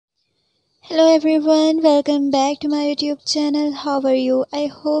Hello everyone, welcome back to my YouTube channel. How are you? I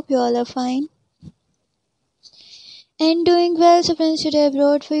hope you all are fine and doing well. So friends, today I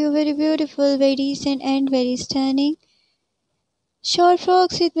brought for you very beautiful, very decent and very stunning short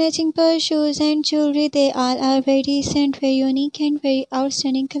frocks with matching purse, shoes and jewelry. They all are very decent, very unique and very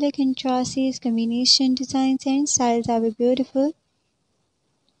outstanding. Color contrasts, combination designs and styles are very beautiful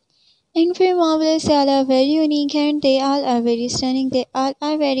and very marvelous. They all are very unique and they all are very stunning. They all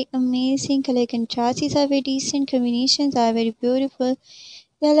are very amazing. Color contrasts are very decent, combinations are very beautiful.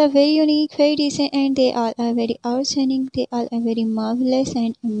 They all are very unique, very decent, and they all are very outstanding. They all are very marvelous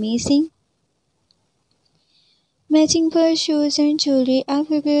and amazing. Matching purse, shoes, and jewelry are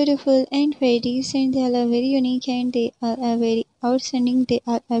very beautiful and very decent. They all are very unique and they all are very outstanding. They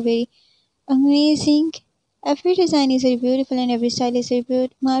all are very amazing. Every design is very beautiful and every style is very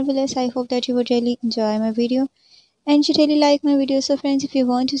marvelous. I hope that you would really enjoy my video and you really like my video. So friends, if you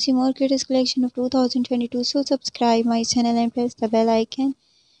want to see more greatest collection of 2022, so subscribe my channel and press the bell icon.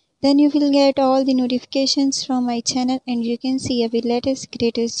 Then you will get all the notifications from my channel and you can see every latest,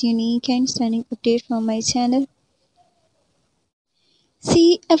 greatest, unique and stunning update from my channel.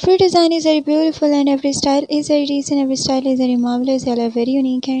 See, every design is very beautiful and every style is very decent, every style is very marvelous. They all are very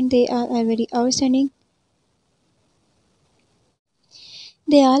unique and they all are very outstanding.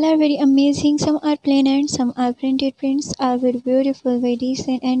 They all are very amazing. Some are plain and some are printed. Prints are very beautiful, very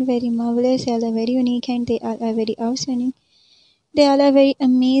decent and very marvelous. They all are very unique and they all are very outstanding. They all are very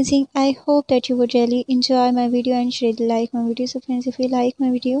amazing. I hope that you would really enjoy my video and really like my video. So friends, if you like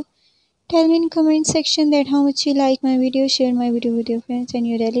my video, tell me in comment section that how much you like my video. Share my video with your friends and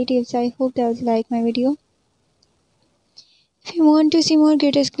your relatives. I hope they also like my video. If you want to see more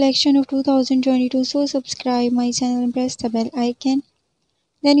greatest collection of 2022, so subscribe my channel and press the bell icon.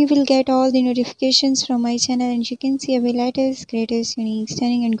 Then you will get all the notifications from my channel and you can see every latest, greatest, unique,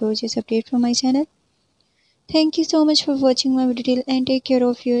 stunning and gorgeous update from my channel. Thank you so much for watching my video and take care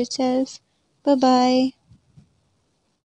of yourself. Bye bye.